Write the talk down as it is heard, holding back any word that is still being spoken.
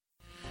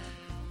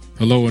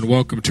Hello and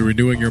welcome to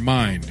Renewing Your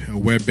Mind, a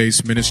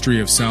web-based ministry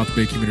of South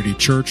Bay Community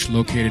Church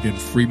located in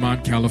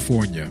Fremont,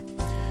 California.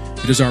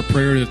 It is our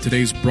prayer that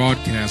today's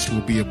broadcast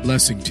will be a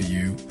blessing to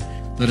you.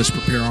 Let us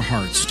prepare our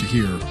hearts to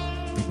hear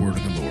the word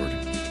of the Lord.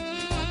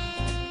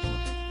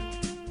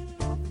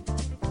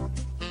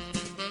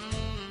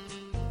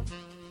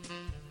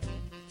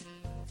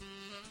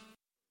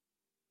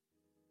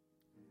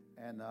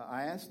 And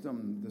I asked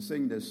them to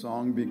sing this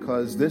song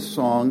because this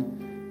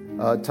song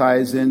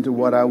ties into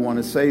what I want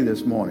to say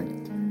this morning.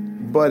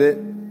 But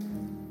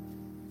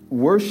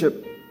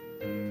worship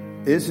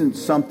isn't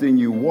something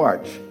you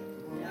watch.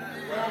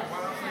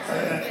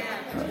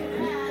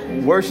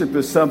 Worship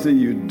is something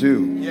you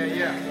do.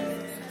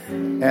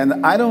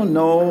 And I don't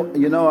know,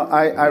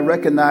 I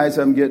recognize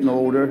I'm getting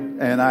older,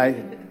 and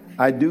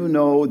I do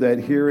know that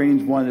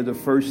hearing's one of the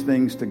first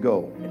things to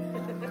go.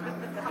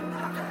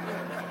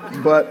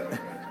 But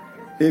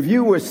if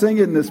you were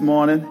singing this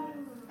morning,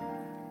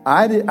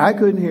 I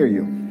couldn't hear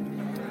you.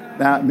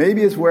 Now,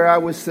 maybe it's where I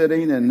was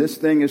sitting and this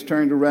thing is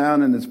turned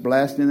around and it's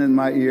blasting in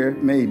my ear,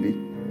 maybe.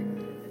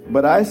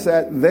 But I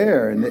sat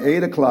there in the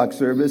 8 o'clock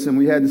service and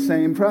we had the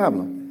same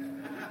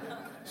problem.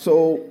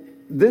 So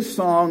this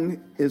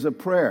song is a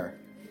prayer.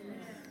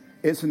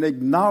 It's an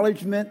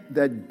acknowledgement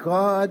that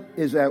God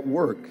is at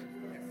work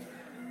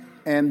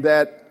and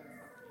that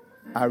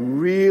I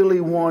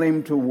really want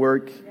him to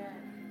work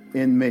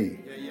in me.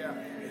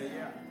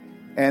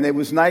 And it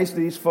was nice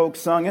these folks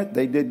sung it.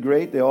 They did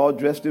great. They're all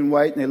dressed in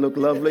white and they look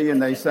lovely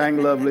and they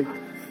sang lovely.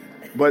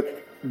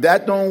 But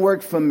that don't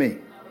work for me.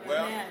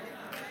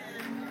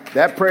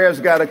 That prayer's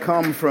got to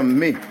come from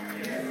me.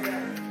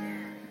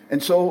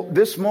 And so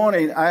this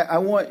morning, I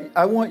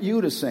want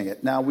you to sing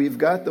it. Now, we've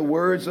got the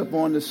words up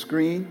on the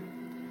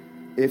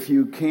screen. If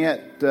you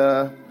can't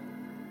get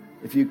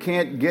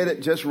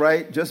it just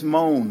right, just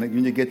moan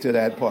when you get to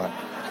that part.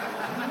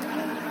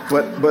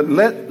 But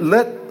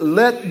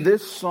let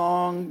this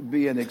song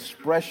be an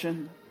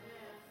expression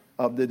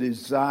of the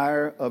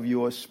desire of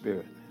your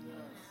spirit.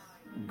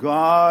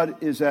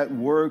 God is at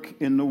work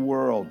in the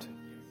world.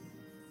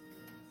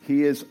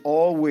 He is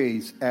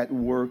always at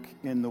work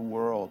in the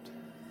world.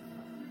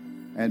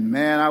 And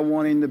man, I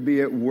want him to be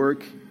at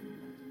work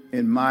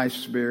in my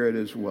spirit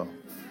as well.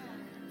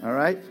 All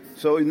right?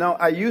 So,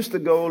 I used to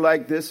go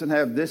like this and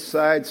have this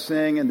side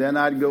sing, and then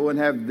I'd go and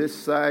have this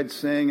side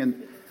sing,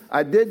 and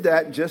I did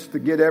that just to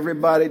get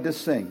everybody to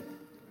sing.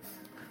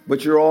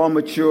 But you're all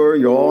mature,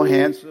 you're all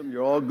handsome,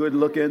 you're all good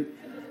looking,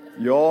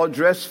 you're all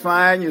dressed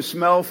fine, you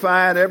smell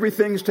fine,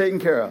 everything's taken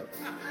care of.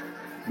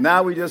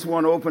 Now we just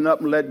want to open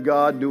up and let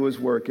God do his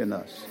work in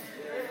us.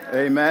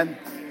 Amen.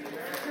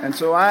 And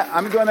so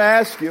I'm going to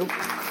ask you,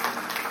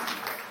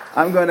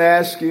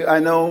 I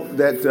know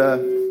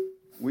that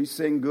we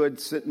sing good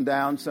sitting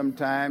down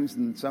sometimes,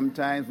 and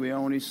sometimes we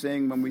only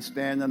sing when we're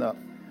standing up.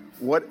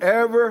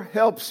 Whatever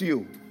helps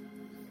you,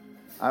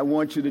 I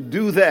want you to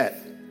do that,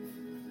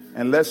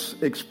 and let's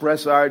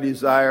express our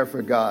desire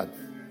for God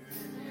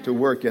to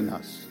work in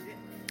us.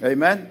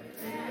 Amen?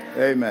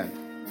 Amen.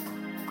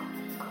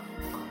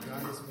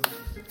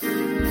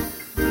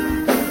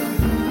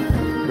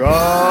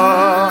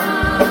 God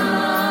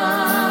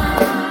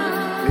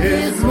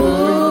is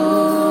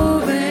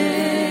moving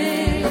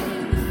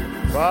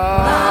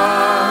by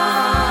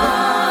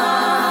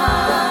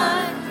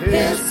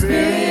his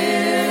Spirit.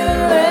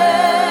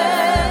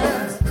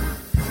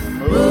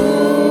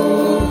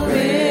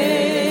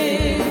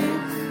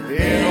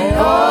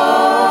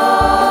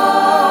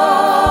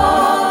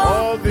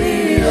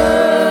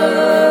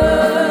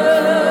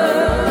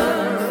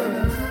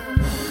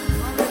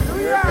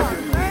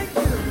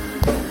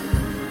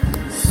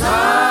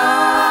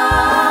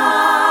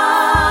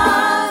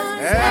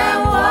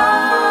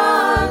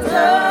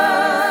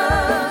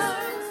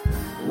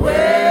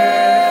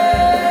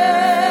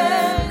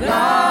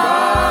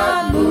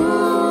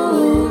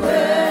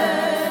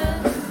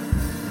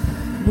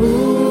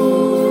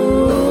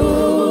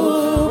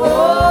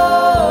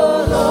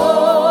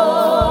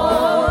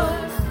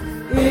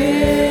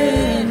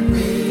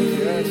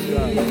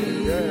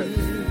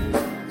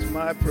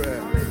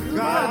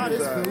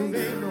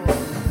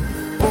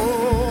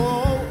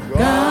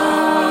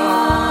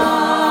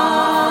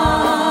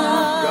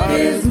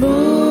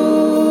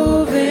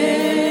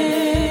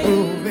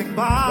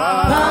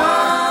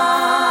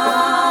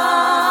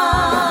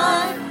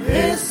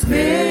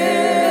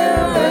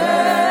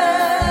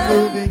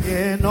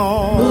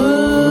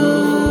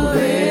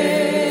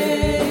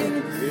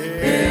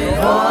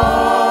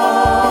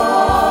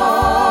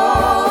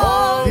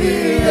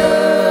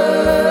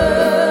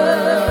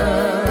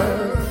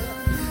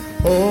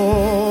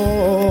 Oh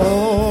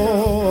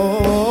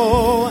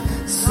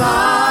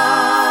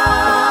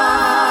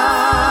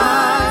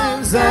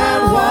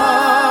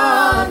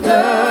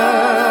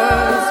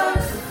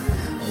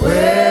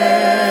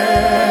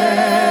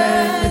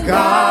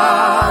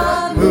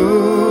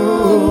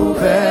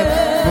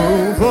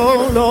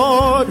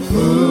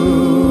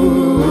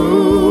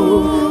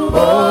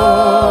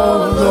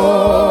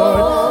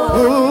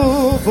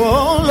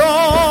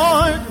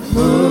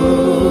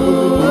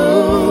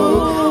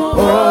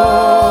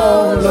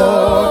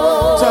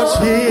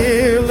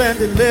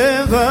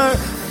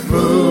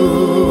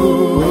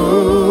Move,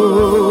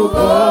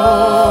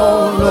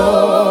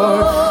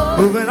 oh Lord.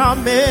 Move in our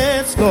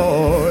midst,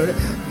 Lord.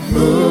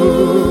 Move,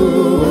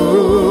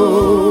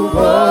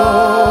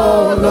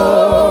 oh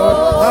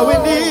Lord. How we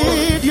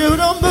need you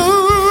to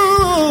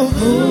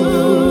move.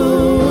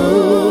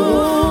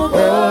 Move,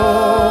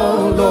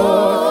 oh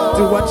Lord.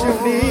 Do what you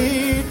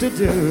need to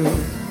do.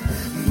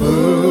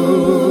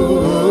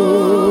 Move,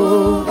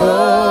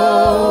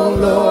 oh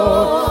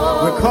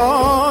Lord. We're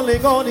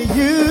calling on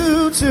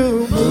you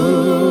to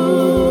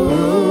move,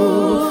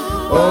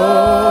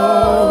 oh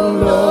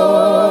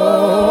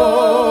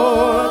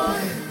Lord,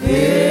 in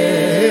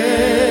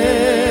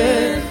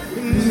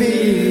me.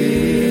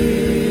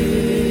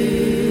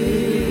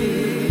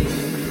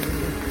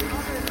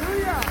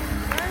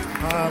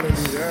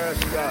 Hallelujah. Yes,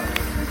 God.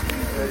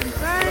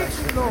 Thank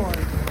you, Lord.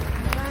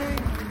 Thank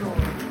you,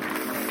 Lord.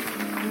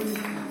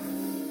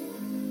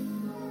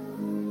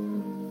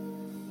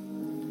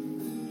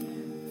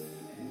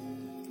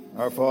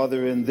 Our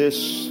Father, in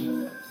this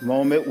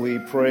moment we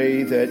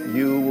pray that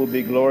you will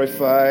be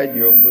glorified,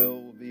 your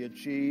will be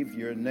achieved,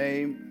 your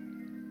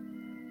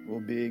name will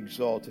be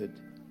exalted.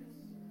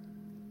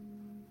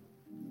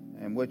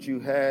 And what you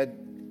had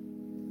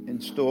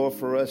in store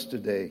for us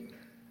today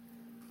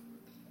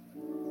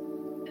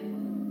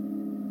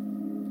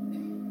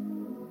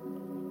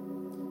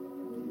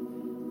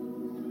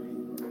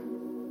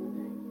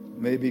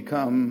may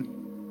become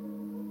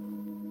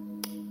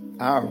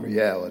our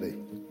reality.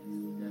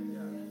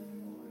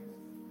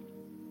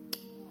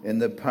 In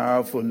the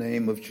powerful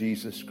name of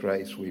Jesus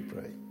Christ, we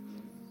pray.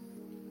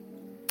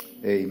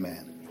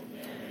 Amen.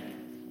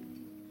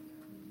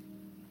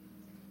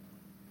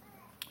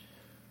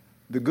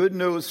 The good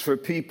news for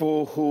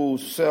people who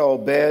sell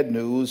bad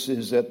news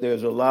is that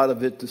there's a lot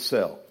of it to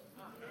sell.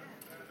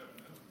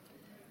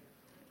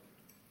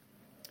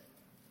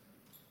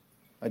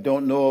 I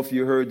don't know if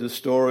you heard the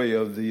story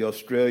of the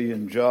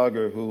Australian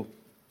jogger who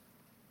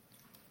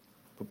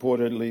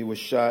purportedly was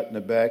shot in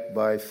the back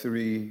by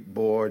 3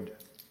 bored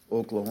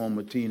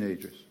Oklahoma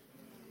teenagers.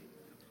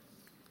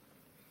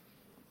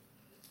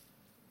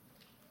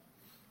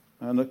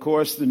 And of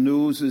course, the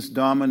news is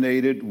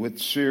dominated with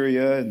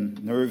Syria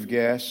and nerve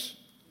gas,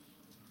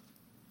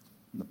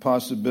 and the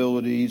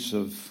possibilities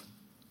of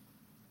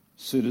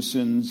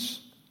citizens,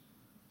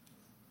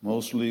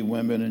 mostly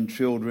women and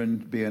children,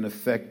 being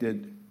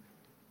affected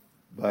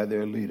by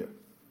their leader.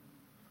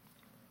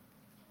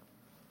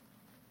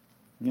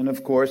 And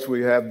of course,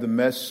 we have the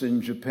mess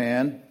in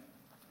Japan,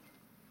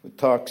 with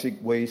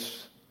toxic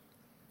waste,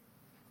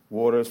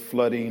 waters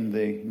flooding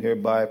the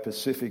nearby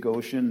Pacific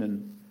Ocean,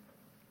 and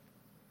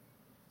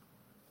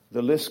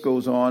the list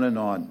goes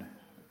on,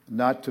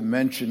 not to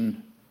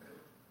mention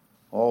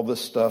all the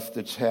stuff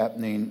that's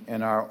happening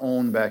in our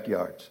own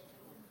backyards.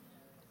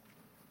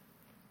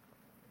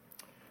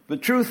 The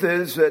truth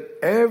is that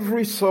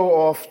every so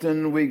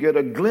often we get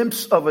a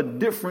glimpse of a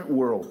different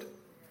world.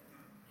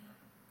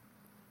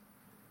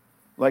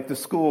 Like the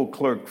school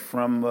clerk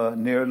from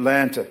near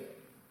Atlanta,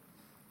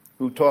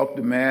 who talked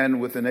a man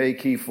with an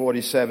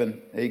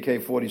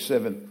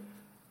AK-47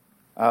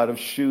 out of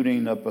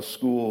shooting up a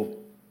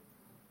school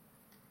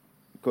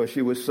because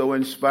she was so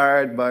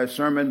inspired by a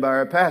sermon by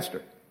her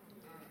pastor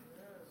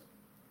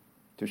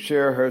to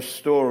share her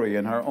story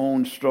and her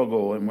own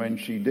struggle. And when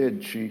she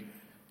did, she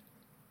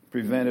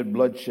prevented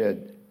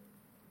bloodshed.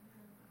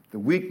 The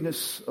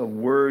weakness of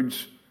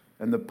words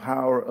and the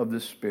power of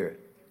the Spirit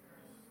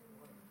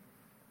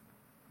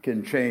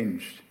can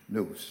change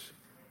news.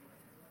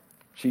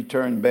 She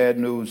turned bad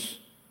news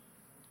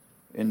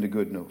into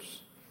good news.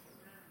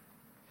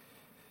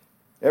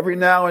 Every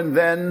now and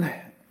then,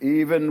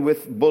 even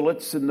with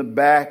bullets in the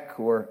back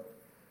or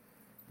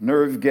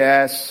nerve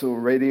gas or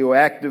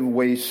radioactive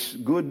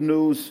waste, good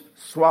news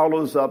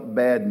swallows up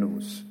bad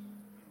news.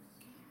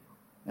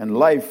 And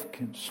life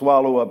can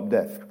swallow up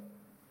death.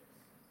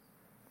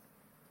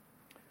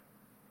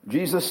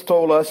 Jesus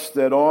told us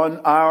that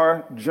on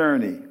our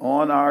journey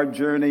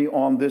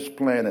on this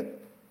planet,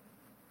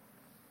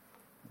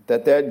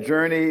 that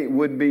journey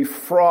would be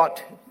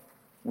fraught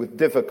with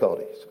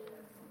difficulties.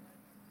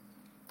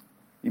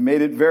 He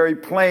made it very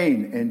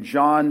plain in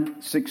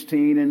John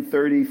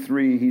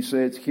 16:33. He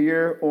says,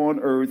 here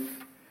on earth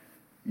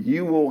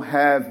you will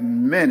have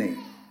many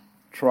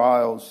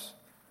trials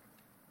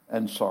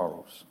and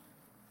sorrows.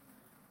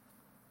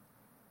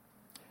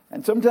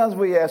 And sometimes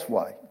we ask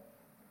why.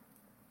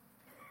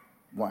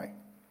 Why?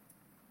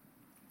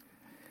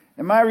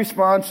 And my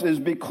response is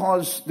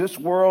because this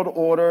world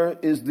order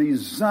is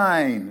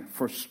designed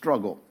for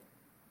struggle.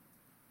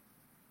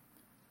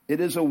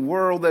 It is a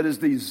world that is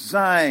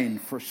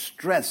designed for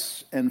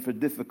stress and for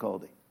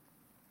difficulty.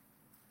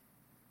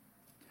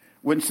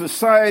 When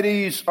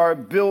societies are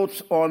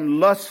built on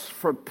lust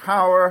for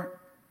power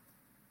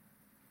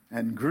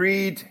and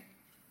greed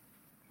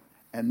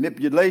and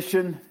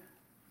manipulation,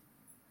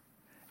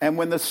 and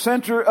when the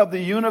center of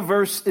the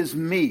universe is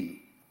me,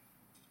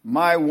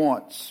 my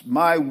wants,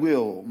 my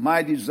will,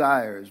 my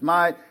desires,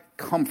 my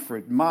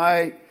comfort,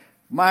 my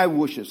my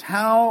wishes.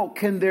 How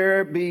can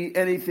there be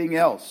anything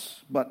else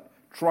but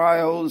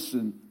trials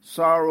and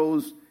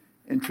sorrows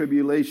and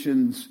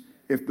tribulations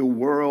if the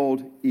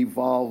world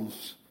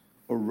evolves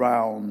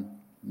around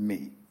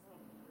me?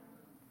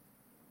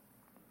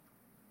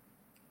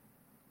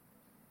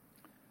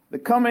 The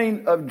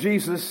coming of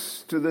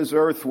Jesus to this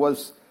earth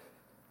was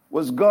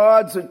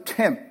God's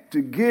attempt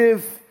to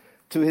give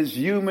to his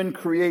human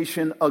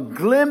creation a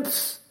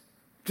glimpse,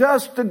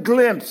 just a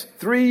glimpse,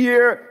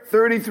 3-year,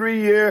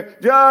 33-year,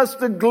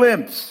 just a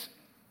glimpse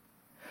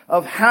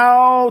of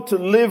how to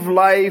live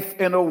life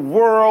in a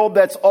world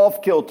that's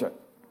off kilter.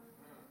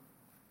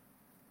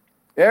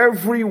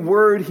 Every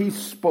word he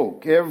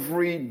spoke,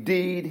 every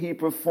deed he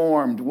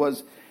performed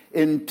was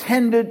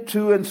intended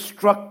to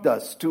instruct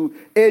us, to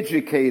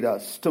educate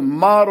us, to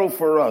model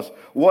for us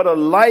what a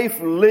life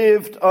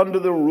lived under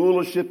the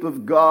rulership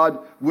of God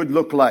would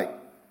look like.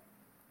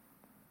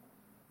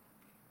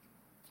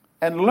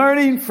 And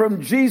learning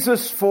from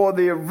Jesus for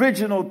the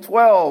original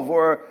 12,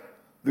 or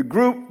the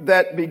group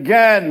that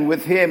began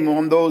with him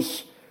on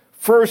those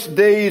first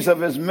days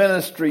of his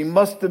ministry,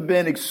 must have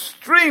been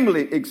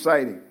extremely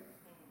exciting.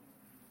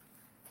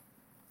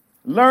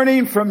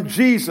 Learning from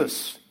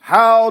Jesus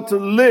how to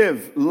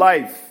live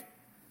life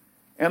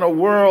in a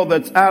world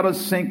that's out of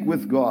sync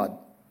with God.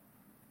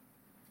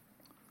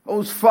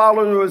 Those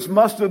followers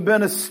must have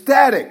been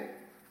ecstatic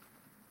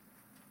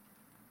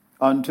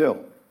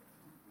until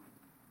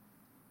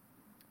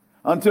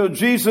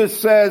Jesus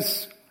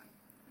says,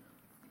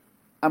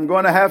 I'm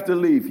going to have to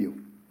leave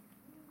you.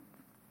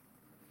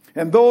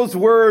 And those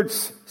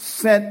words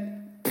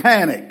sent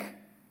panic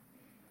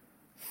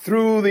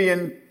through the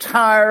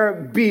entire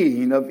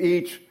being of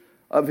each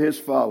of his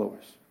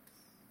followers.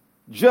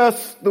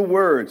 Just the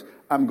words,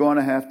 I'm going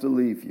to have to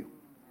leave you.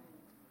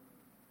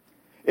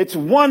 It's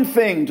one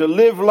thing to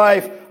live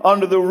life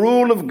under the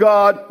rule of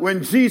God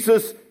when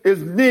Jesus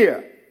is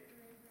near.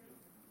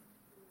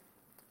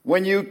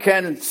 When you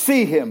can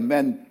see him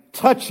and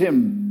touch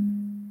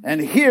him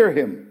and hear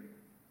him.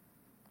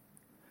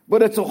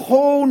 But it's a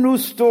whole new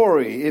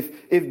story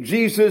if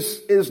Jesus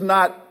is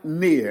not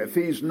near, if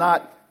he's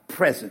not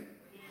present.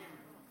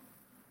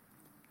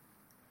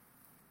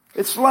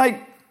 It's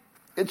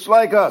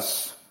like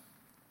us.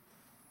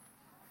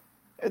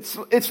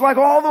 It's like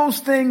all those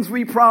things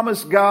we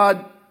promise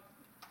God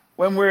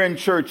when we're in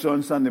church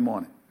on Sunday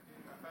morning.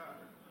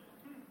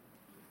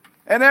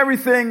 And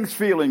everything's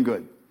feeling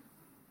good.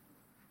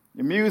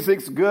 The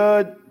music's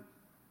good.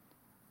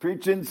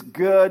 Preaching's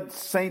good.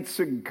 Saints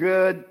are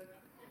good.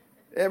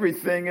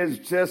 Everything is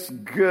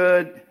just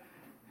good.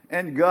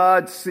 And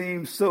God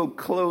seems so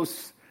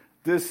close.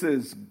 This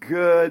is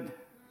good.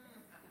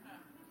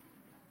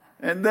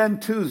 And then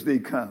Tuesday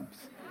comes.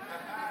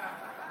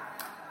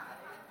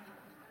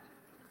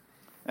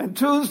 And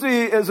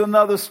Tuesday is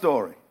another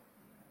story.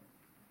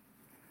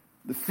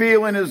 The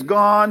feeling is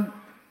gone.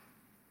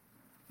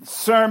 The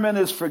sermon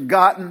is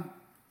forgotten.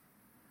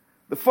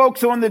 The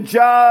folks on the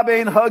job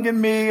ain't hugging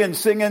me and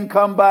singing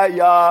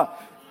Kumbaya.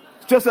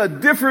 It's just a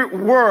different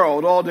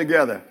world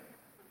altogether.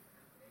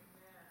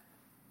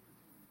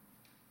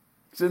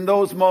 It's in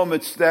those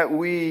moments that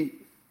we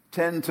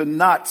tend to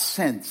not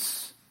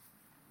sense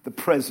the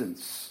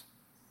presence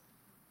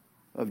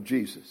of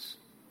Jesus.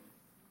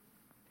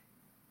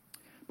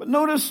 But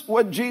notice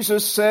what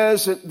Jesus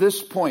says at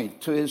this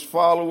point to his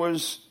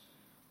followers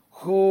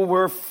who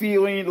were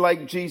feeling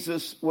like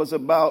Jesus was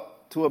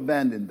about to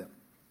abandon them.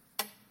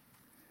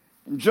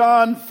 In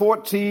John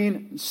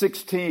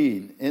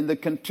 14:16, in the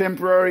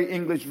Contemporary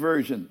English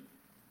Version,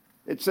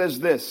 it says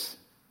this: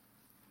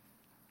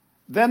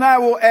 Then I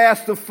will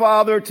ask the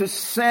Father to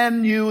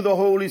send you the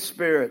Holy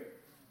Spirit,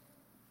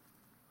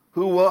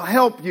 who will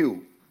help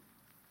you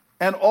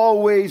and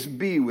always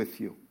be with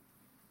you.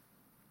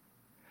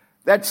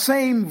 That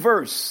same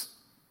verse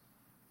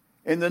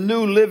in the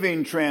New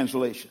Living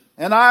Translation.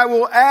 And I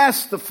will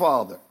ask the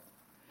Father,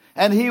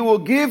 and he will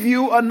give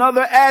you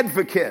another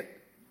advocate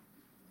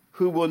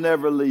who will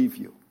never leave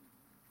you.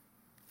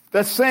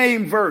 The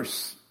same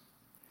verse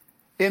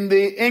in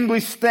the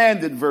English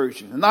Standard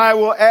Version. And I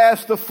will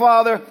ask the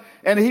Father,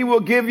 and he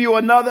will give you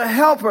another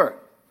helper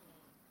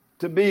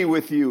to be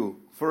with you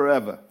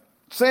forever.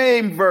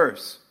 Same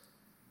verse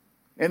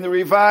in the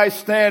Revised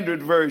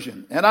Standard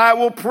Version. And I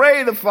will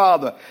pray the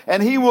Father,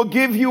 and he will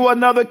give you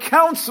another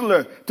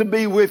counselor to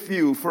be with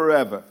you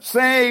forever.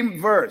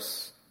 Same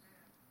verse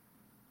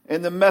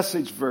in the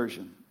Message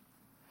Version.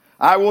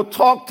 I will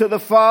talk to the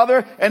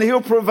Father, and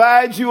he'll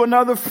provide you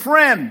another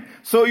friend,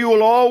 so you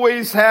will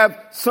always have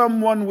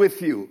someone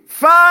with you.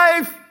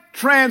 5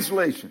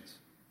 translations.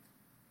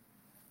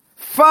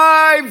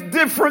 5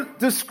 different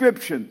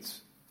descriptions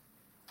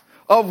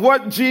of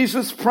what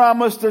Jesus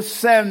promised to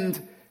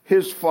send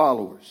his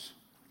followers.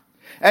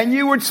 And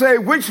you would say,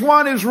 which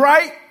one is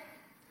right?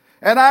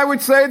 And I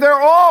would say they're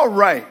all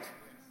right.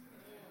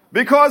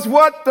 Because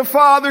what the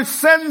Father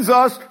sends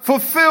us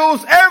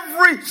fulfills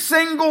every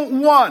single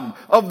one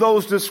of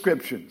those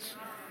descriptions.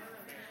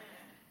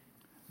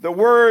 The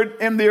word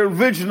in the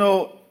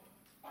original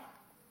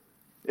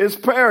is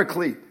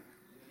paraclete.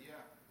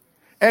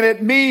 And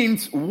it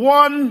means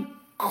one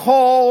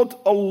called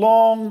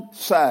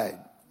alongside.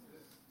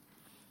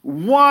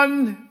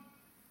 One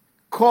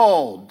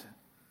called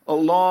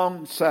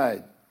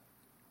alongside.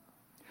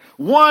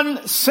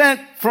 One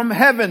sent from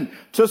heaven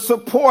to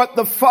support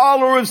the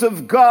followers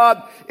of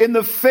God in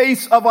the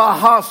face of a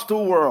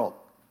hostile world.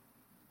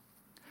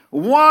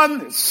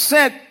 One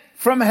sent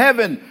from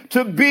heaven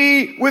to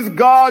be with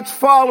God's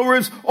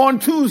followers on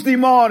Tuesday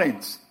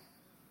mornings.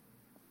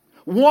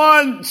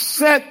 One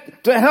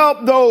sent to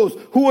help those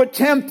who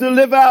attempt to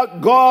live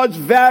out God's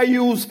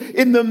values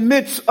in the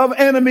midst of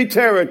enemy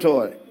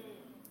territory.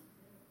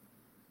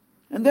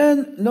 And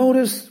then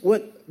notice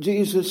what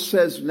Jesus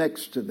says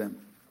next to them.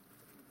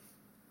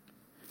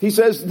 He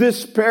says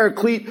this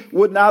Paraclete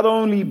would not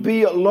only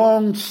be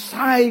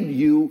alongside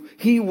you,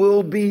 he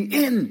will be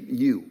in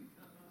you.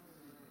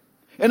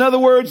 In other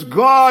words,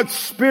 God's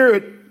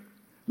Spirit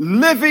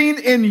living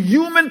in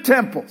human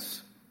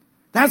temples.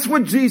 That's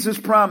what Jesus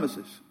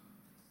promises.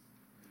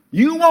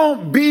 You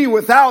won't be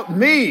without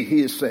me,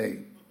 he is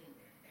saying.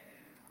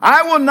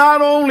 I will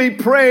not only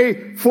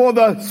pray for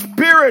the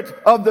Spirit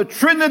of the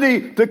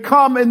Trinity to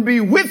come and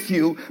be with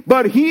you,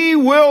 but he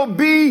will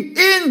be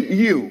in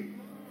you.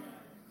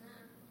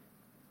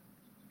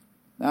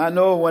 Now, I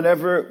know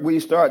whenever we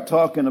start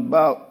talking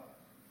about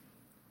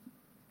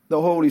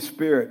the Holy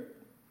Spirit,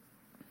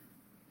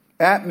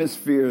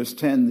 atmospheres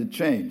tend to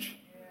change.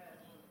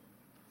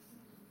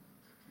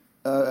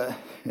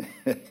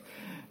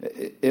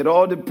 It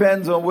all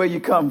depends on where you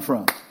come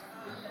from.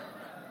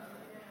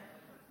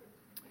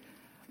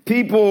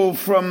 People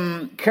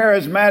from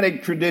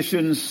charismatic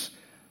traditions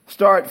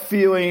start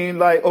feeling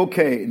like,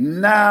 okay,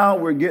 now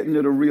we're getting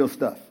to the real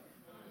stuff.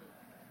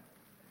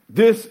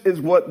 This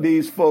is what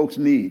these folks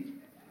need.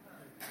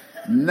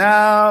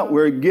 Now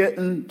we're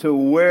getting to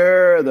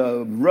where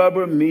the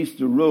rubber meets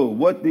the road.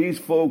 What these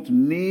folks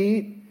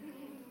need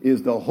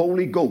is the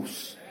Holy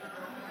Ghost.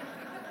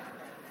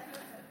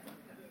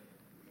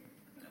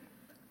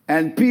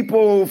 And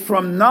people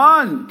from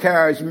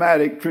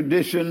non-charismatic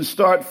traditions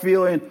start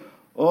feeling,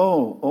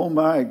 oh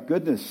my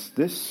goodness,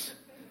 this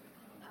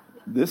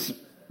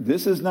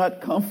is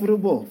not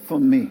comfortable for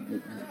me.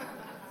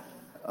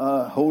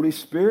 Holy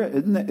Spirit,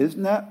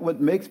 isn't that what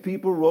makes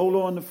people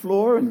roll on the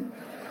floor and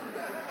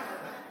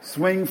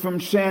swing from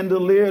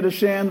chandelier to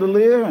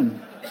chandelier and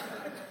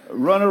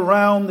run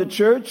around the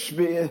church?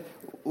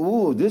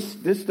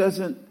 This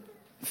doesn't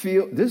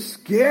feel, this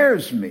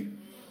scares me.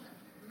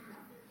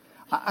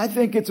 I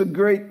think it's a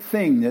great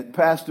thing that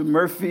Pastor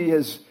Murphy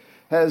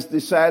has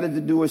decided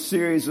to do a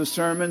series of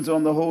sermons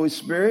on the Holy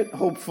Spirit.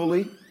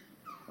 Hopefully,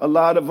 a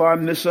lot of our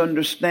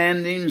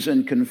misunderstandings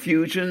and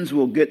confusions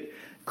will get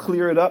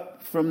cleared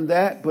up from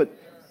that.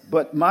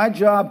 But my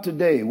job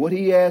today, what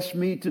he asked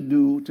me to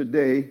do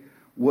today,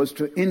 was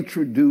to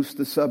introduce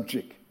the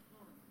subject.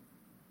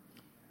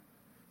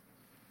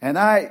 And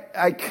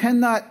I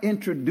cannot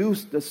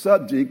introduce the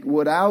subject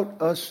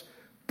without us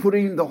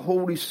putting the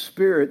Holy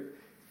Spirit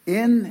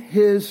in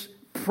his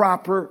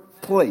proper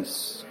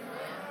place.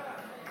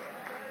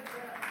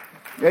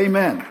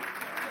 Amen.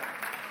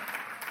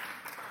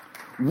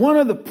 One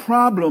of the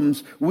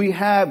problems we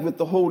have with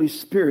the Holy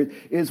Spirit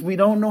is we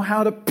don't know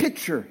how to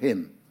picture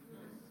him.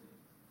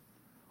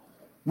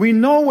 We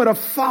know what a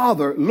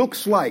father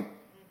looks like.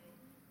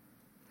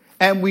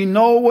 And we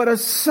know what a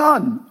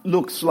son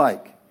looks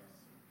like.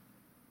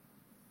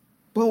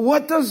 But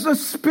what does the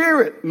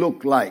Spirit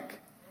look like?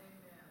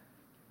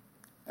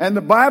 And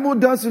the Bible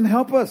doesn't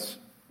help us.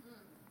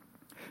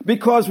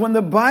 Because when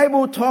the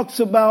Bible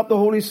talks about the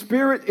Holy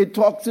Spirit, it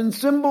talks in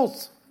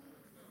symbols.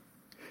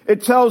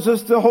 It tells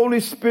us the Holy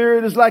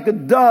Spirit is like a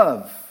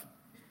dove,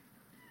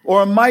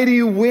 or a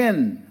mighty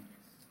wind,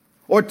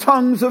 or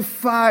tongues of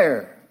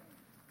fire,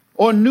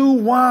 or new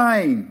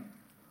wine,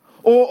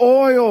 or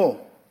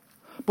oil.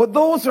 But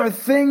those are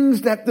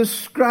things that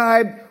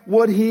describe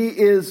what he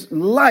is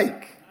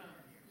like,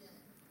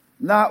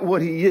 not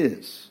what he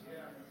is.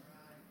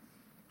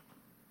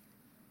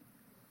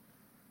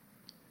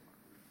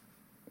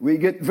 We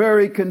get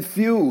very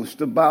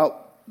confused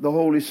about the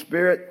Holy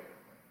Spirit.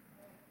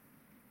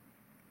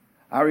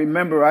 I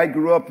remember I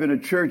grew up in a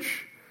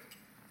church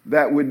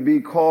that would be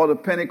called a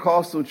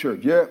Pentecostal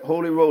church. Yeah,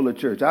 Holy Roller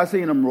Church. I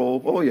seen them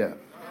roll. Oh, yeah.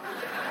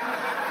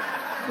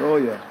 Oh,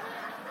 yeah.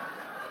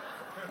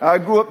 I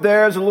grew up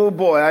there as a little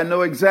boy. I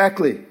know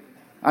exactly.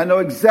 I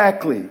know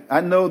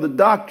the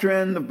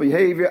doctrine, the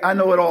behavior. I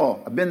know it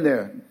all. I've been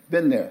there.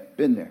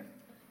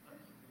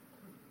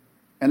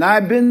 And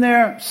I've been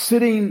there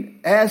sitting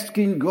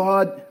asking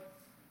God,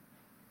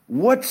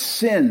 what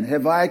sin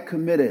have I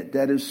committed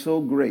that is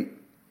so great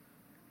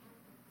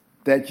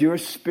that your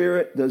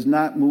Spirit does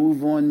not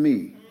move on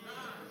me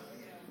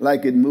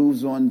like it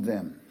moves on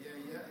them?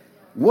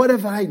 What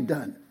have I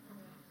done?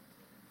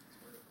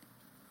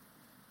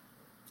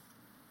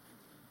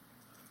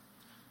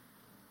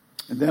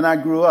 And then I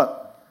grew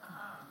up.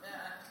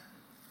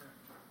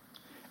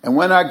 And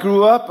when I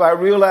grew up, I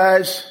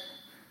realized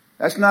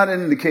that's not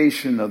an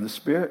indication of the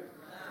Spirit.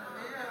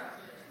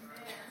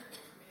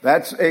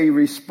 That's a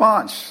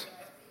response.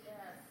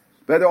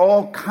 There are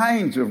all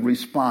kinds of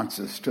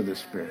responses to the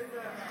Spirit.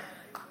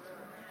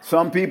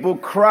 Some people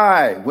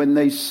cry when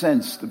they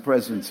sense the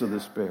presence of the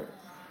Spirit.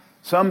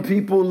 Some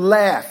people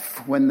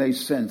laugh when they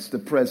sense the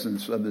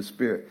presence of the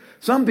Spirit.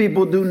 Some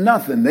people do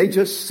nothing. They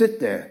just sit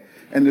there,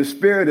 and the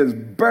Spirit is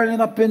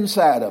burning up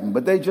inside of them,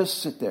 but they just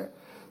sit there.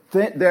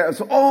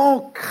 There's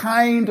all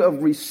kind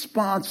of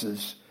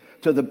responses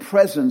to the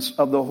presence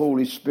of the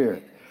Holy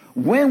Spirit.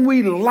 When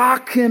we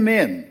lock him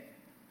in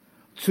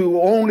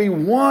to only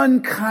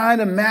one kind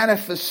of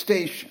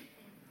manifestation,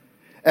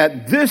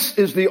 and this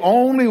is the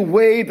only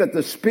way that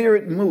the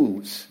Spirit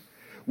moves,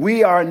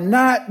 we are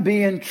not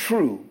being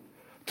true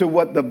to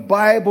what the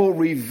Bible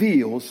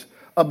reveals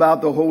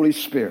about the Holy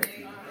Spirit.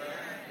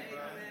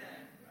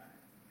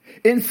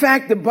 In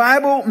fact, the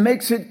Bible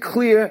makes it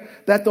clear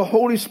that the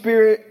Holy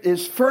Spirit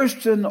is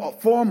first and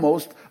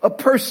foremost a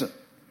person.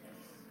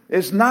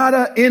 It's not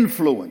an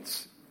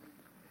influence.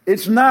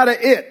 It's not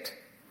a it.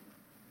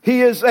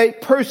 He is a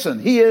person.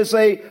 He is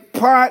a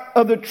part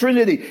of the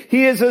Trinity.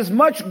 He is as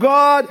much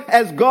God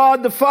as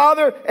God the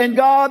Father and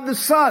God the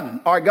Son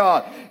are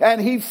God.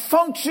 And he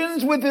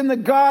functions within the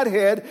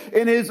Godhead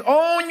in his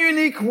own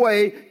unique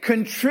way,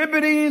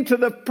 contributing to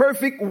the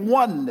perfect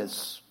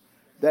oneness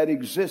that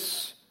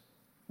exists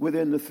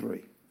within the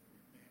three.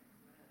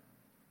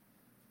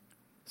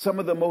 Some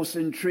of the most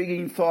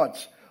intriguing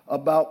thoughts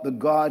about the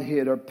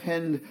Godhead are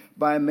penned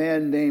by a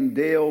man named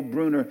Dale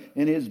Bruner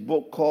in his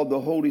book called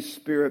The Holy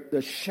Spirit,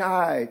 the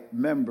shy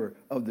member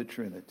of the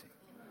Trinity.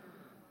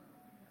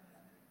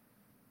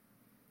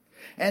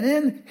 And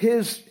in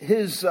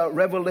his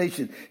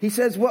revelation, he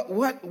says,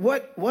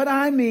 what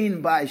I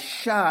mean by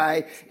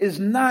shy is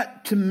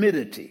not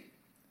timidity.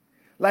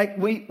 Like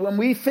when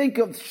we think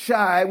of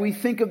shy, we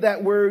think of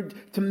that word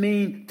to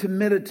mean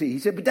timidity. He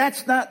said, but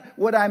that's not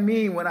what I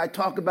mean when I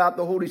talk about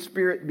the Holy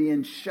Spirit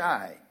being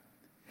shy.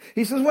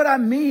 He says, what I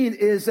mean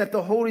is that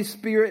the Holy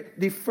Spirit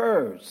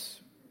defers.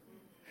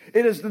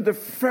 It is the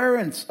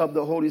deference of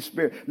the Holy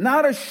Spirit.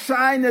 Not a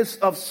shyness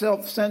of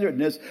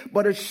self-centeredness,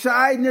 but a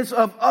shyness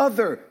of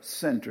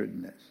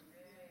other-centeredness.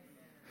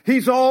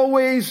 He's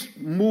always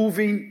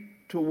moving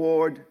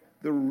toward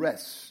the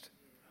rest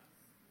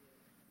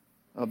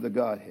of the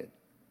Godhead.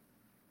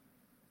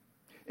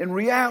 In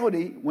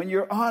reality, when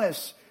you're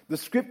honest, the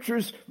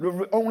Scriptures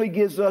only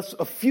gives us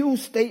a few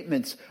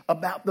statements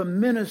about the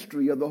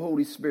ministry of the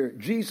Holy Spirit.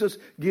 Jesus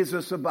gives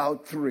us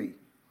about 3.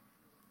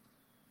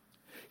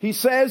 He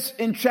says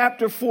in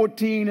chapter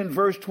 14 and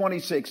verse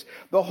 26,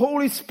 the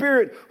Holy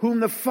Spirit whom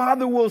the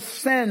Father will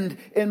send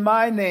in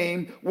my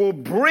name will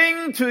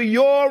bring to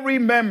your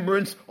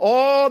remembrance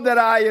all that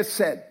I have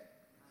said.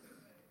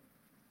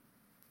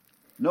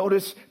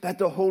 Notice that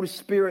the Holy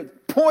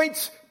Spirit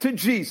points to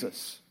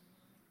Jesus,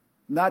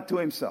 not to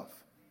himself.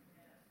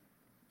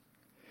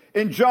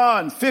 In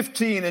John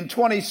 15 and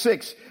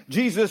 26,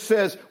 Jesus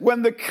says,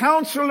 when the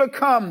Counselor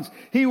comes,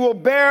 he will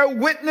bear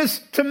witness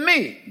to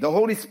me. The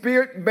Holy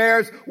Spirit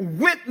bears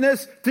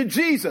witness to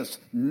Jesus,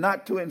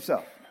 not to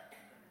himself.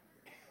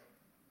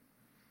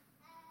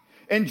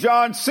 In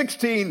John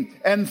 16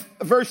 and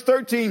verse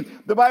 13,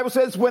 the Bible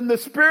says, when the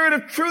Spirit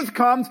of truth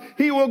comes,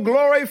 he will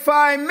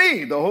glorify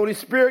me. The Holy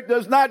Spirit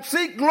does not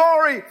seek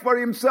glory for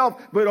himself,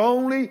 but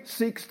only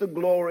seeks the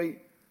glory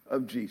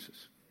of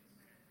Jesus.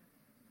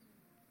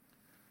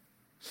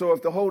 So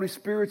if the Holy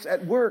Spirit's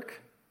at work,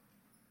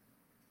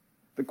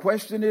 the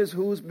question is,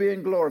 who's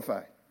being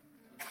glorified?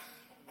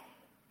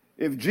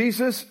 If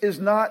Jesus is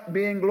not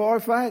being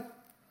glorified,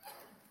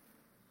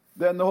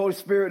 then the Holy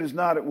Spirit is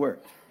not at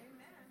work.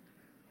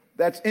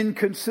 That's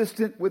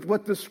inconsistent with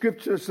what the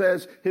Scripture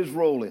says his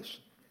role is.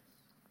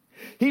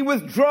 He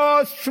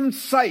withdraws from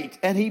sight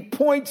and he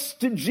points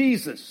to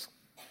Jesus,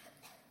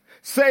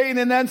 saying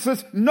in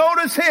essence,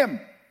 notice him.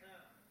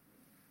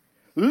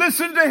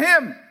 Listen to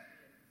him.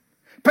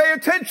 Pay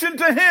attention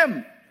to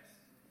him.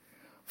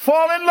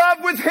 Fall in love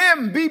with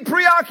him. Be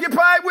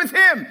preoccupied with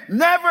him.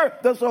 Never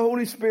does the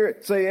Holy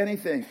Spirit say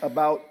anything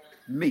about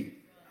me.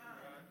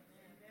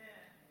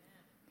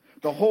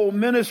 The whole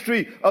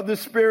ministry of the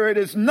Spirit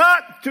is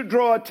not to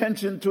draw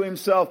attention to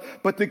himself,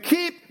 but to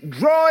keep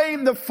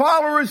drawing the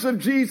followers of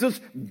Jesus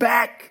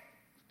back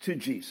to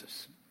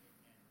Jesus.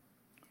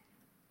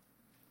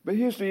 But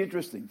here's the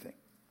interesting thing.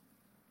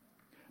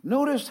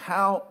 Notice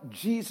how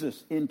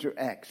Jesus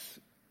interacts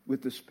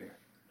with the Spirit.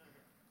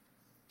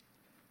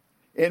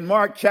 In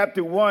Mark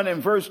chapter 1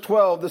 and verse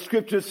 12, the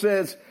Scripture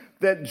says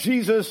that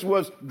Jesus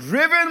was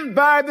driven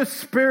by the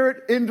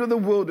Spirit into the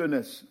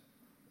wilderness.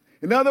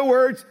 In other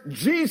words,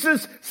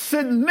 Jesus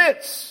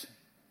submits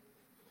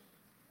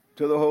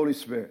to the Holy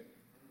Spirit.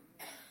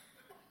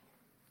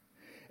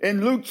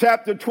 In Luke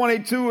chapter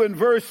 22 and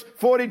verse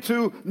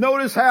 42,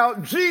 notice how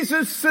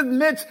Jesus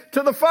submits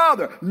to the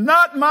Father.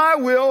 Not my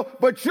will,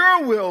 but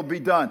your will be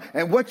done.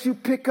 And what you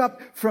pick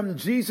up from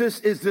Jesus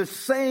is the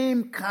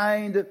same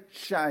kind of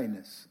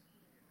shyness.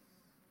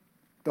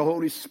 The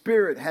Holy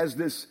Spirit has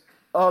this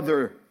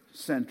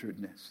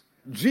other-centeredness.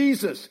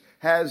 Jesus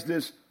has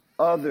this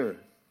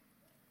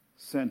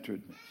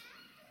other-centeredness.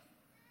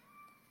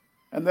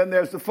 And then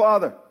there's the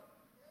Father.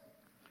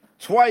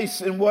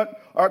 Twice in what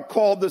are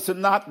called the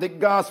synoptic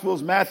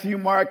gospels, Matthew,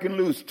 Mark, and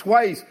Luke,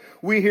 twice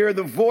we hear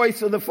the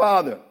voice of the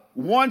Father.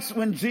 Once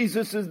when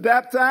Jesus is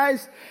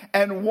baptized,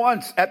 and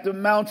once at the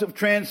Mount of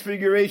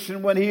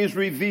Transfiguration when he is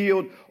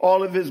revealed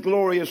all of his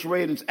glorious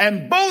radiance.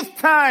 And both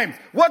times,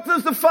 what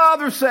does the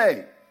Father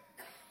say?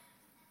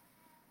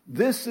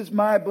 This is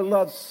my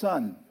beloved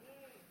Son.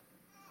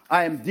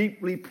 I am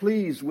deeply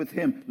pleased with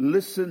him.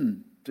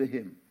 Listen to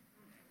him.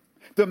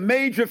 The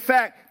major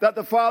fact that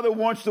the Father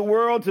wants the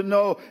world to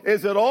know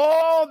is that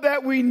all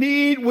that we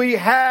need, we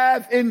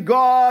have in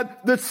God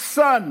the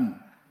Son.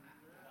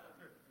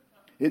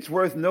 It's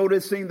worth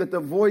noticing that the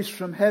voice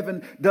from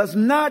heaven does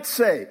not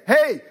say,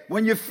 hey,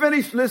 when you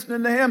finish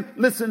listening to him,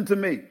 listen to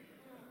me.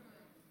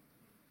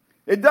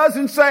 It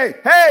doesn't say,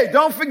 hey,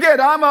 don't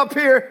forget, I'm up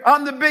here,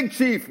 I'm the big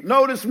chief,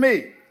 notice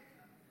me.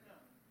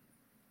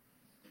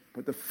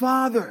 But the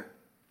Father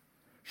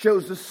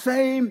shows the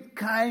same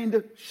kind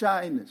of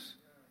shyness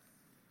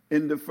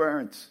in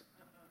deference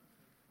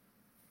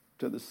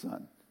to the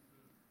Son.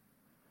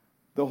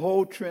 The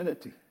whole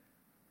Trinity,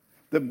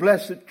 the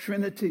blessed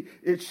Trinity,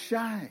 is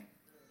shy.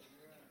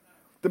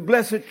 The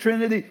blessed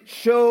Trinity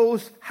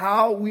shows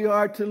how we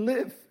are to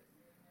live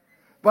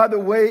by the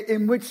way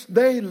in which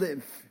they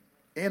live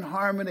in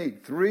harmony,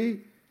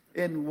 3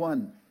 in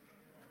 1.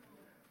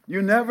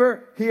 You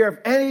never hear of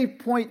any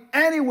point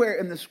anywhere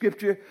in the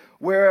scripture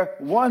where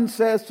one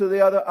says to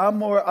the other, I'm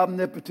more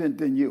omnipotent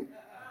than you.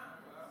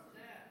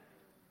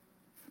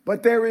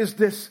 But there is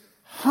this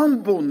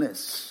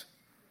humbleness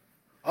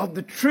of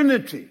the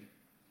Trinity,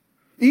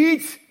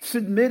 each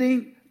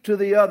submitting to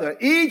the other,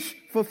 each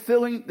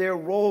fulfilling their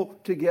role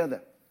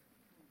together.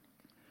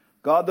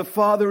 God the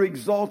Father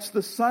exalts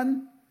the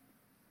Son.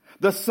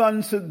 The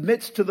Son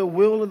submits to the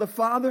will of the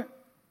Father.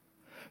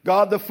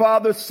 God the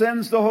Father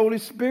sends the Holy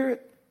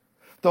Spirit.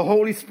 The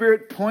Holy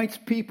Spirit points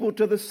people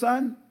to the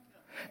Son.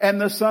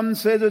 And the Son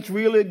says it's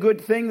really a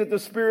good thing that the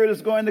Spirit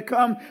is going to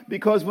come,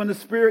 because when the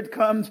Spirit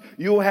comes,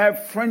 you'll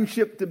have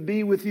friendship to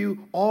be with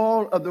you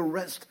all of the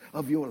rest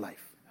of your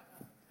life.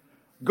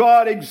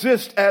 God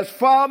exists as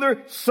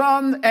Father,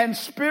 Son, and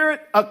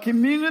Spirit, a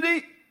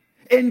community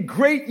in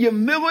great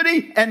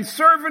humility and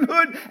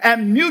servanthood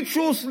and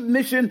mutual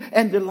submission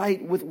and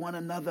delight with one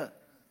another.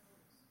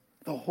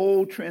 The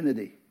whole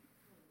Trinity.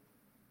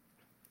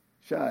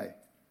 Shy.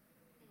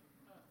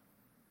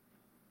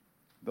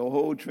 The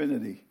whole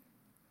Trinity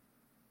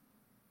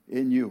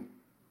in you.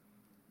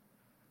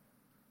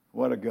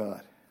 What a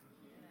God.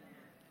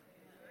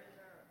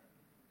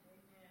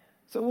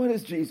 So what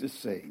is Jesus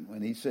saying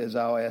when he says,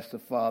 I'll ask the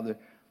Father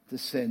to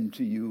send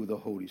to you the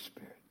Holy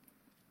Spirit?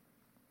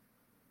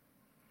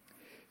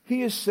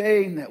 He is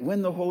saying that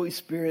when the Holy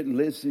Spirit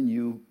lives in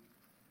you,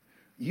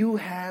 you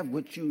have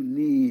what you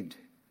need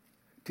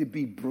to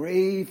be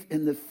brave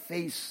in the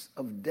face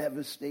of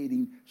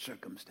devastating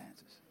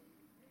circumstances.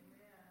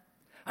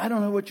 I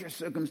don't know what your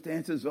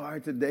circumstances are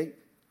today.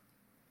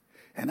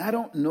 And I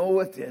don't know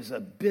if there's a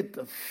bit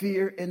of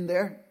fear in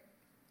there.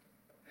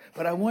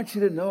 But I want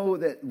you to know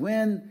that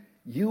when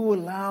you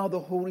allow the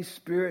Holy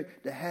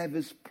Spirit to have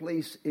his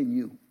place in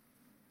you,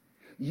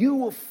 you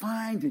will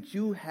find that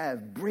you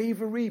have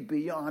bravery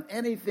beyond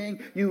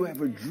anything you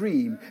ever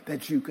dreamed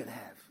that you could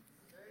have.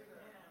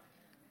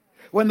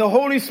 When the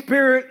Holy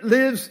Spirit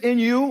lives in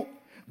you,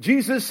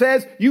 Jesus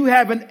says you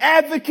have an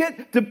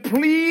advocate to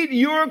plead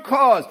your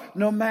cause,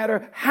 no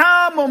matter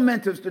how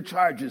momentous the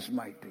charges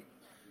might be.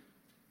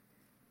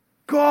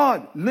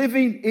 God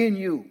living in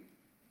you.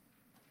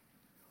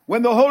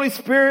 When the Holy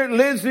Spirit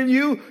lives in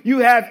you, you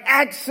have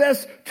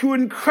access to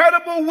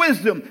incredible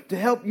wisdom to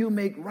help you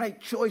make right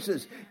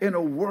choices in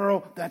a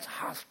world that's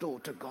hostile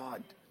to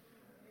God.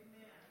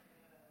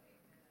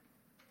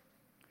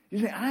 You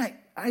see,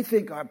 I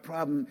think our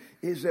problem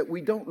is that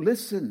we don't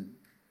listen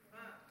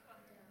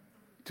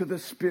to the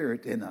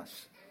Spirit in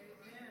us.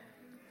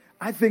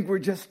 I think we're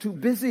just too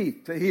busy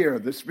to hear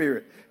the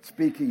Spirit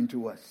speaking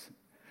to us.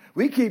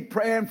 We keep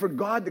praying for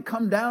God to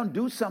come down,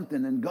 do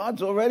something, and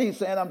God's already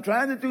saying, I'm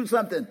trying to do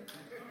something.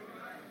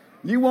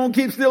 You won't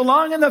keep still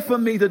long enough for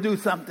me to do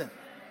something.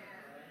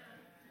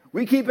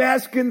 We keep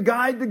asking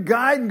God to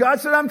guide, and God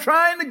said, I'm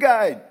trying to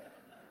guide.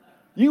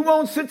 You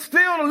won't sit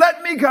still to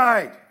let me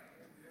guide.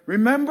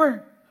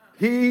 Remember,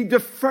 he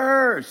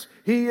defers.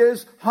 He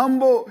is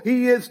humble.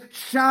 He is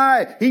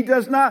shy. He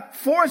does not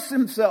force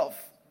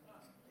himself.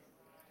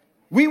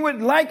 We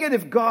would like it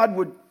if God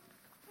would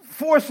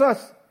force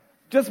us.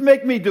 Just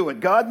make me do it,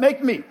 God.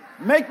 Make me.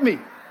 Make me.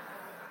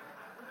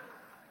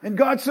 And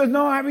God says,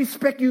 no, I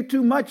respect you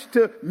too much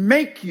to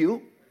make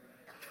you.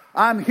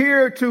 I'm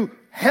here to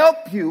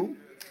help you.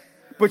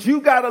 But you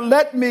got to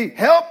let me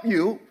help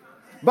you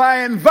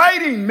by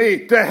inviting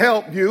me to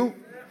help you.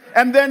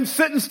 And then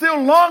sitting still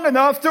long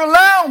enough to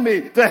allow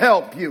me to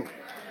help you.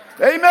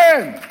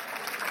 Amen.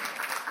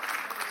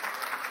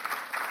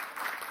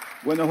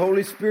 When the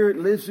Holy Spirit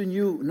lives in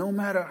you, no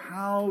matter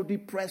how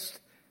depressed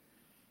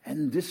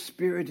and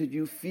dispirited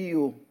you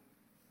feel,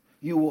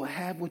 you will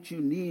have what you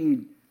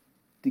need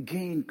to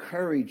gain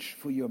courage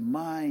for your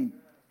mind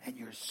and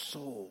your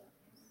soul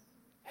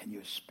and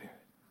your spirit.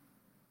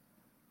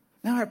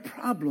 Now, our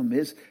problem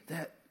is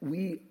that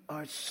we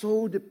are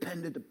so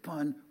dependent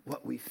upon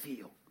what we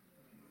feel,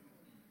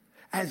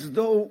 as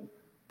though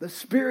the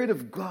Spirit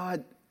of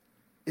God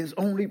is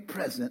only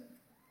present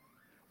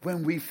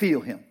when we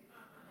feel him.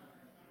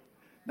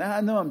 Now,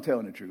 I know I'm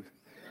telling the truth.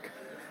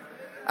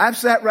 I've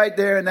sat right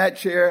there in that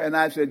chair and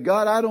I've said,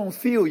 God, I don't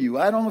feel you.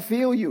 I don't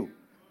feel you.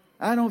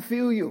 I don't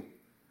feel you.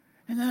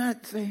 And then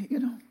I'd say,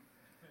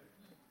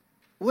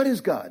 what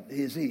is God?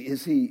 Is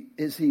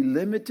he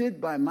limited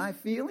by my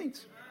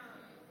feelings?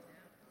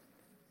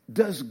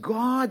 Does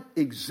God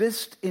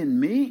exist in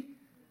me?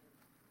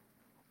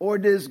 Or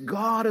is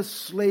God a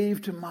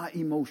slave to my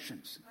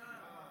emotions?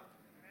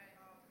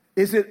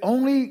 Is he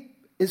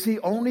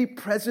only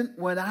present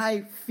when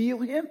I feel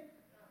him?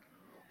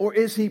 Or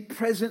is he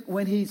present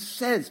when he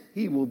says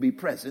he will be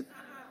present,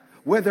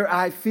 whether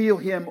I feel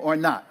him or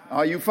not?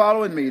 Are you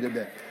following me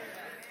today?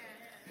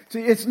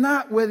 See, it's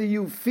not whether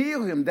you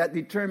feel him that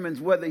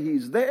determines whether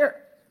he's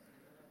there.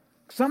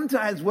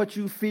 Sometimes what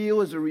you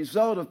feel is a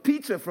result of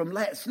pizza from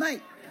last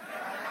night.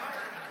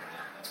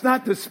 It's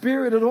not the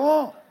Spirit at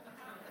all.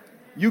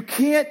 You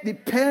can't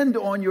depend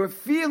on your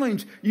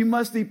feelings. You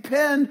must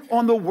depend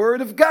on the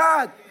Word of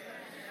God.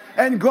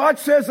 And God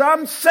says,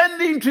 I'm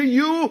sending to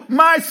you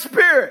my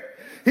Spirit.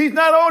 He's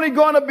not only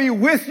going to be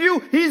with you,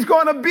 he's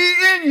going to be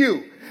in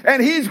you.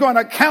 And he's going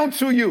to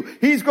counsel you.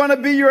 He's going to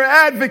be your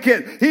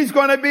advocate. He's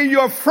going to be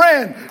your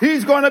friend.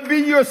 He's going to be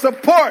your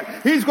support.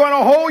 He's going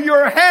to hold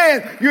your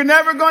hand. You're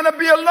never going to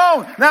be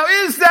alone. Now,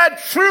 is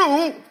that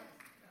true?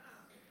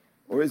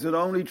 Or is it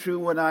only true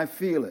when I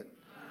feel it?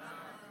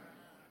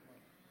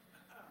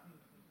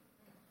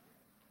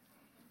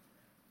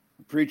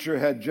 The preacher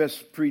had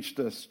just preached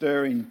a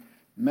stirring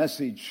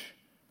message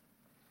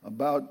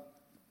about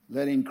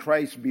letting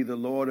Christ be the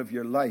Lord of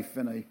your life.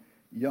 And a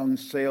young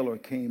sailor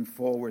came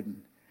forward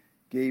and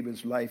gave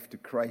his life to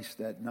Christ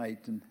that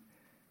night. And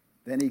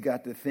then he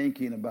got to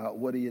thinking about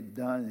what he had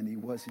done, and he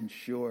wasn't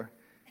sure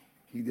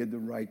he did the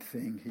right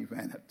thing. He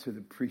ran up to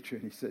the preacher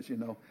and he says,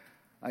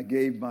 I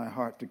gave my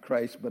heart to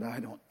Christ, but I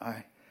don't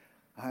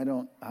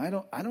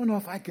know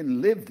if I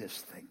can live this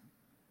thing.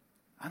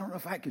 I don't know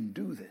if I can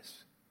do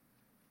this.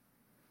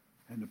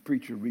 And the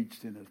preacher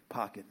reached in his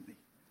pocket and he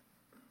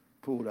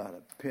pulled out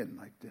a pen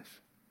like this.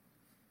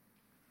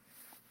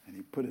 And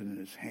he put it in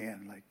his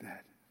hand like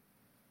that.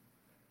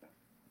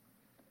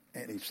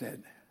 And he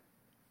said,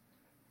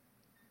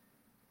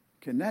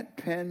 can that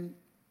pen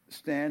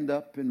stand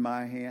up in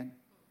my hand?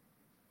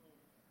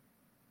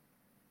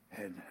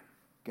 And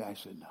the guy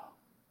said, no.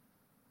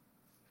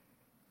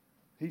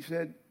 He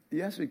said,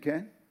 yes, it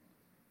can.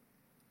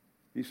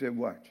 He said,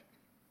 watch.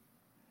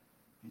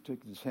 He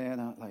took his hand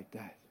out like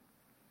that.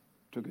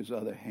 Took his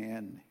other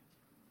hand,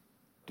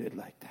 did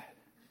like that.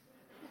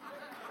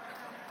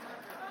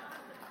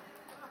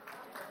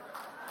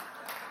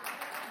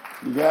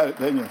 You got it,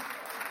 didn't you?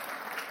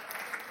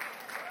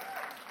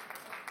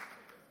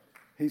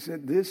 He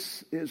said,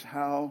 this is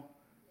how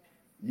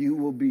you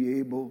will be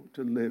able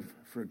to live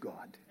for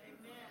God.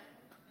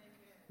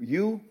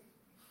 You?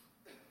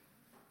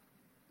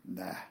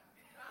 Nah.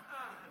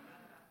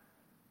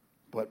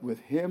 But with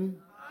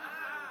him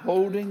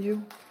holding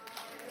you,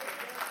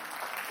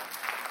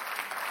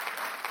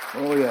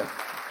 oh yeah.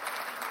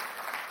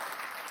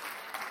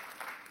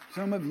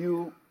 Some of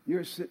you,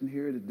 you're sitting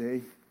here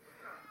today.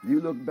 You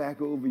look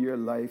back over your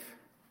life.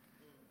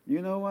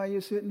 You know why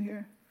you're sitting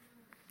here?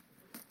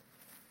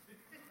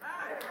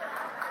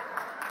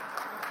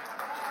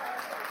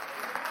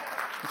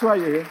 That's why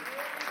you're here.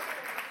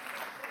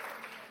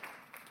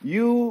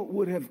 You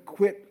would have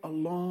quit a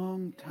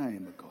long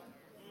time ago.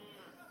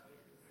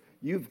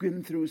 You've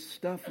been through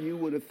stuff you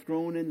would have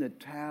thrown in the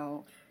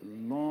towel a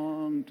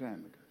long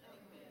time ago.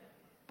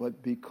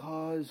 But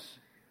because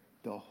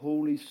the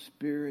Holy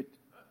Spirit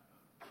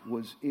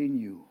was in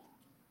you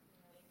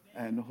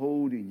and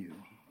holding you,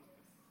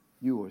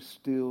 you are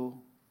still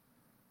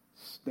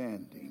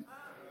standing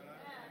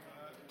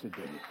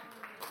today.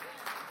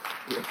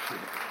 Yes, sir.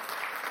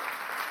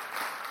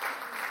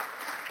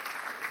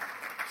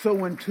 So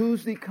when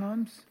Tuesday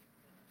comes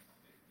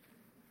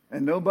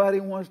and nobody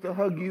wants to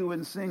hug you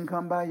and sing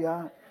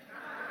Kumbaya,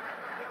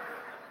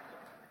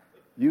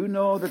 you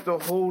know that the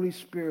Holy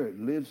Spirit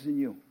lives in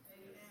you.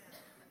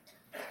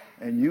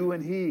 And you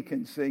and he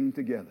can sing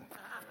together.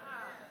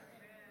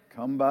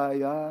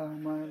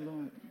 Kumbaya, my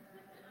Lord.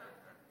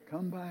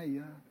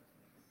 Kumbaya.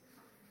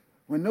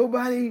 When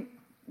nobody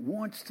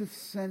wants to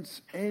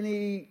sense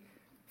any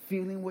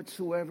feeling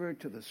whatsoever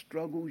to the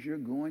struggles you're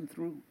going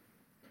through,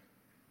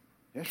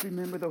 just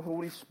remember the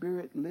Holy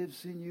Spirit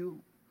lives in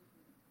you.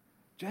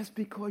 Just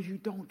because you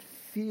don't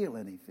feel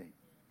anything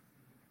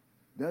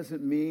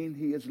doesn't mean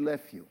he has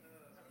left you.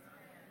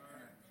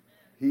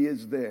 He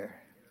is there.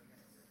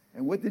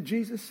 And what did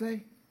Jesus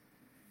say?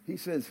 He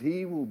says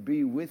he will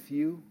be with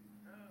you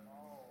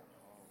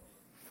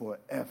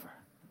forever.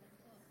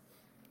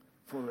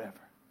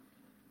 Forever.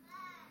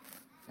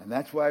 And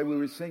that's why we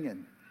were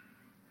singing.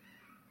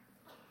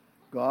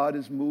 God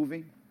is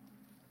moving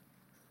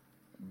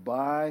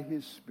by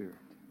his Spirit.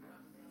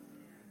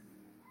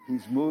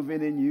 He's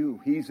moving in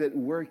you. He's at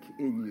work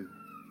in you.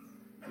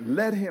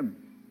 Let him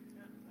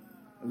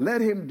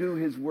do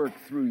his work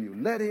through you.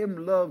 Let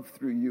him love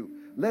through you.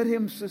 Let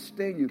him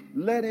sustain you.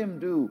 Let him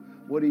do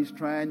what he's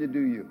trying to do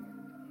you.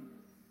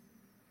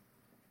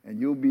 And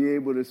you'll be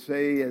able to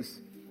say, as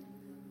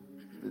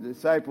the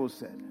disciples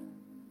said,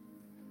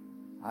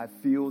 I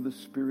feel the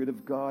Spirit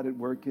of God at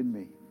work in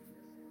me.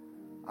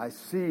 I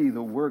see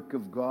the work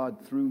of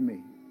God through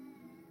me.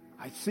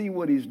 I see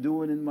what he's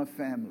doing in my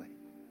family.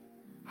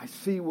 I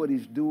see what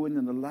he's doing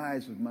in the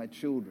lives of my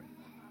children.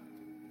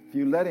 If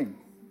you let him,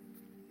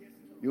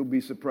 you'll be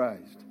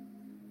surprised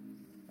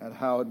at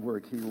how at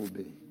work he will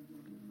be.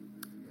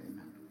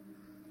 Amen.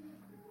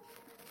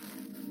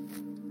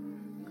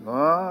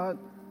 God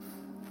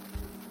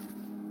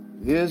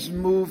is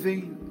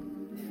moving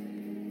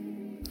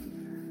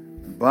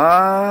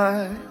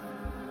by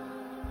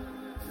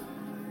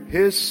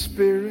his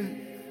Spirit,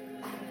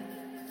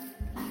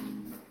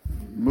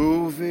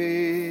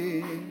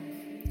 moving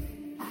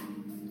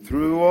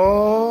through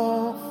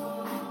all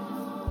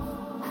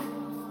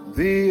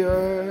the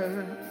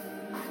earth.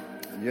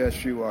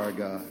 Yes, you are,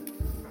 God.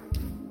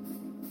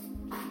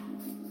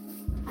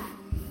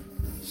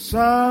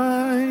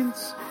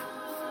 Signs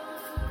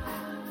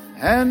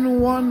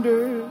and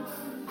wonders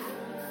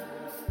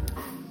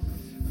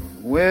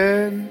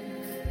when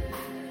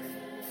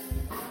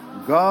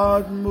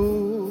God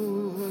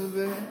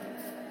moveth,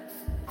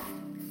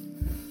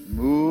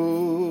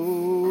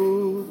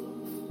 move,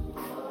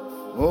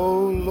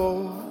 oh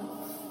Lord,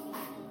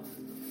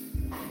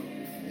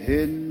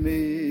 in me.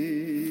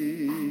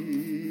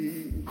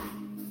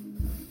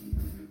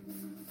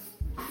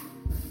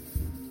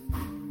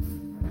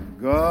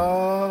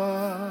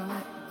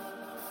 God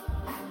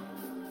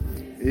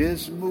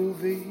is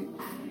moving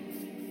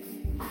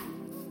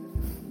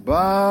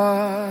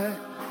by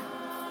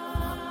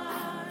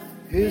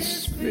his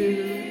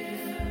Spirit,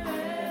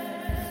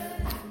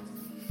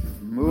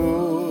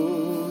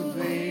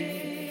 moving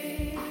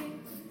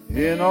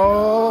in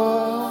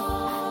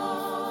all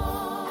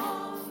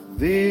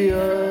the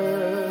earth.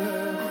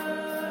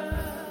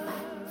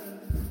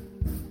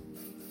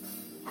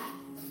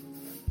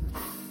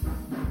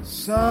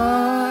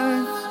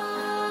 Signs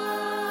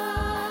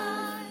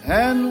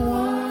and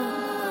wonders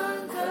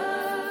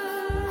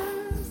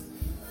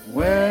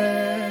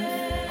when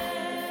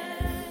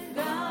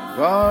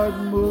God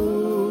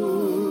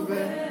moveth,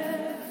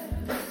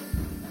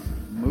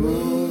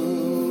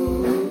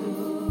 move,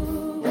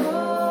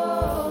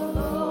 oh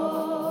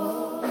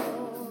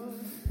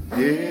Lord,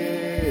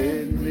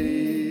 in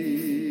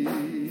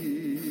me.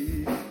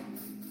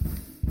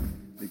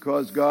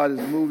 Because God is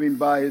moving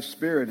by his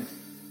Spirit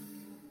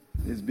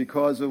is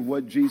because of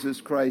what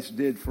Jesus Christ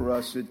did for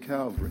us at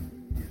Calvary.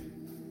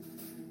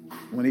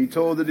 When he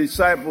told the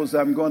disciples,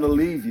 I'm going to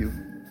leave you,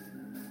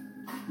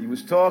 he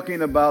was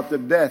talking about the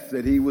death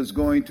that he was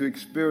going to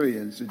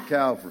experience at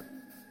Calvary.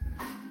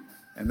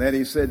 And then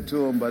he said to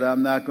them, but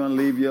I'm not going to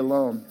leave you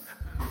alone.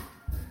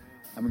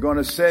 I'm going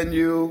to send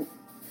you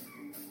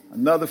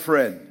another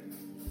friend,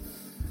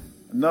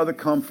 another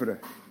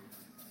comforter.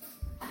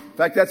 In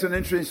fact, that's an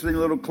interesting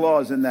little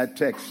clause in that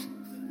text.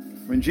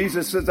 When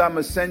Jesus says, I'm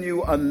going to send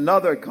you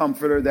another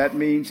comforter, that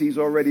means he's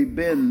already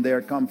been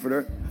their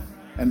comforter.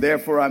 And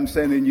therefore, I'm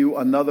sending you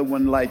another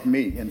one like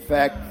me. In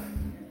fact,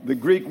 the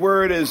Greek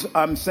word is,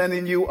 I'm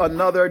sending you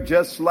another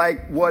just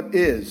like what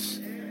is.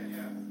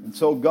 And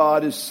so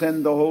God has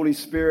sent the Holy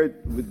Spirit.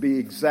 It would be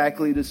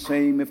exactly the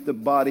same if the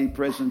body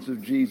presence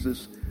of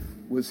Jesus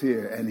was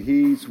here. And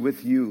he's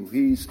with you.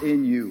 He's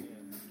in you.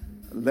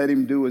 Let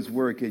him do his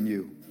work in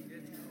you.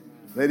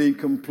 Let him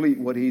complete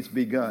what he's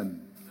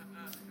begun.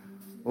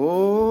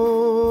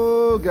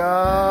 Oh,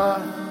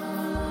 God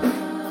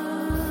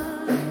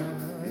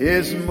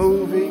is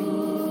moving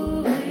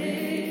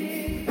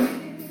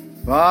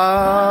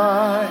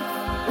by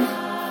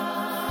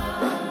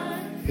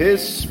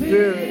his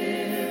Spirit,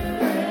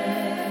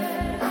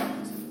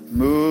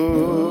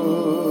 moving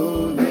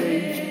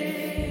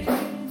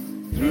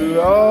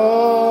through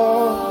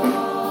all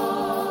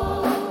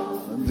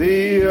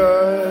the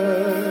earth.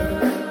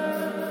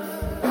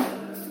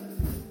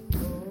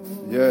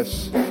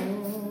 Yes.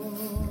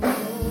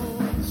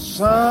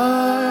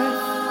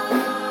 Signs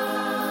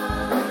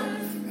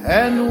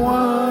and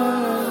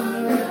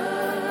wonders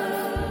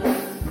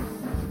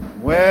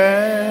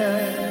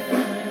when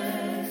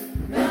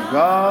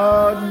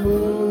God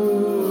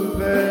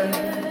moveth,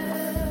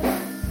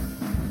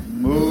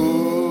 move,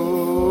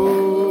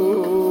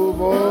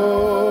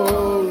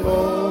 oh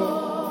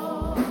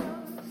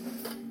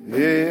Lord,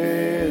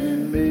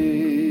 in me.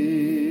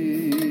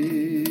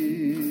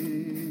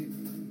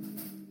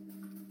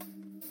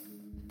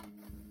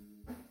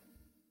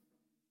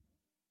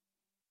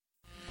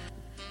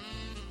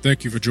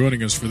 Thank you for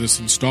joining us for this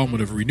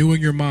installment of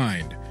Renewing Your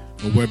Mind,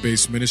 a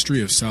web-based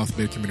ministry of South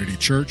Bay Community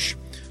Church,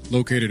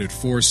 located at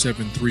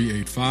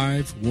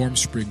 47385 Warm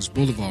Springs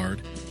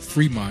Boulevard,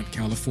 Fremont,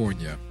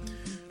 California.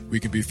 We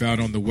can be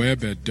found on the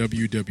web at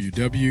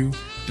www.sobcc.org.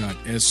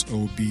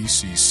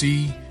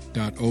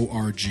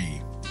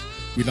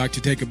 We'd like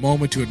to take a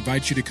moment to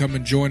invite you to come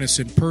and join us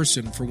in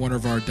person for one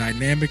of our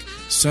dynamic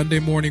Sunday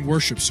morning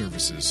worship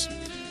services.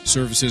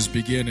 Services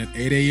begin at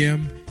 8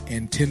 a.m.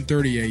 and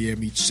 10:30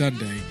 a.m. each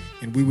Sunday,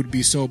 and we would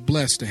be so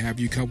blessed to have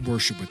you come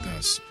worship with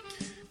us.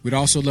 We'd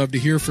also love to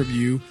hear from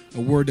you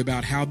a word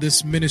about how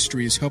this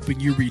ministry is helping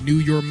you renew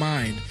your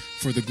mind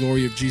for the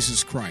glory of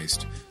Jesus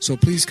Christ. So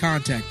please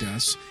contact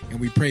us, and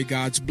we pray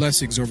God's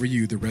blessings over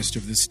you the rest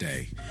of this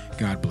day.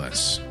 God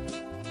bless.